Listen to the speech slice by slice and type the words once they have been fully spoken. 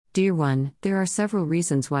Dear one, there are several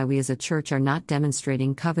reasons why we as a church are not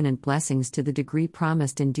demonstrating covenant blessings to the degree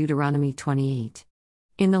promised in Deuteronomy 28.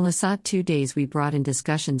 In the Lasat 2 days we brought in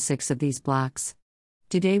discussion 6 of these blocks.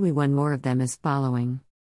 Today we one more of them as following.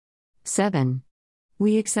 7.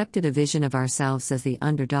 We accepted a vision of ourselves as the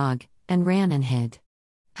underdog, and ran and hid.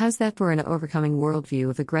 How's that for an overcoming worldview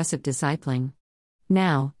of aggressive discipling?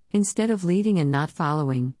 Now, instead of leading and not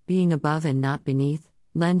following, being above and not beneath,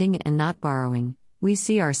 lending and not borrowing, we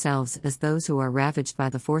see ourselves as those who are ravaged by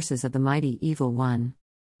the forces of the mighty evil one.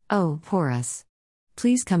 Oh, poor us.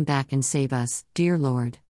 Please come back and save us, dear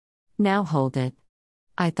Lord. Now hold it.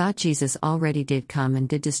 I thought Jesus already did come and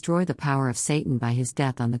did destroy the power of Satan by his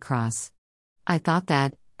death on the cross. I thought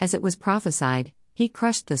that, as it was prophesied, he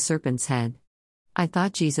crushed the serpent's head. I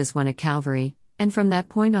thought Jesus won at Calvary, and from that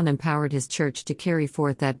point on empowered his church to carry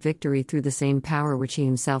forth that victory through the same power which he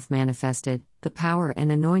himself manifested, the power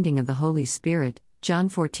and anointing of the Holy Spirit, John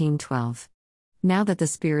 14:12. Now that the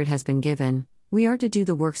Spirit has been given, we are to do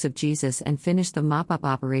the works of Jesus and finish the mop-up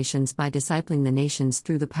operations by discipling the nations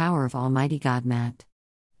through the power of Almighty God. Matt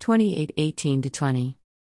 28:18-20.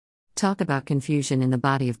 Talk about confusion in the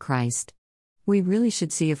body of Christ. We really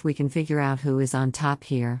should see if we can figure out who is on top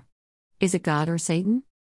here. Is it God or Satan?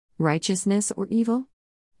 Righteousness or evil?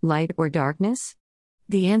 Light or darkness?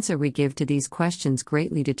 The answer we give to these questions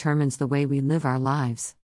greatly determines the way we live our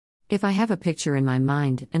lives. If I have a picture in my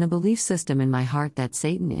mind and a belief system in my heart that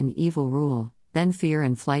Satan and evil rule, then fear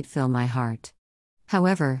and flight fill my heart.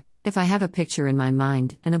 However, if I have a picture in my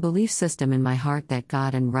mind and a belief system in my heart that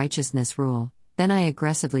God and righteousness rule, then I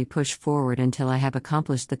aggressively push forward until I have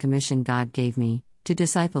accomplished the commission God gave me, to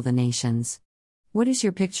disciple the nations. What is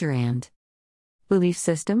your picture and belief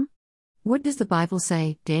system? What does the Bible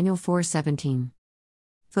say? Daniel 4:17.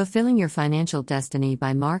 Fulfilling Your Financial Destiny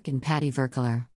by Mark and Patty Verkeler.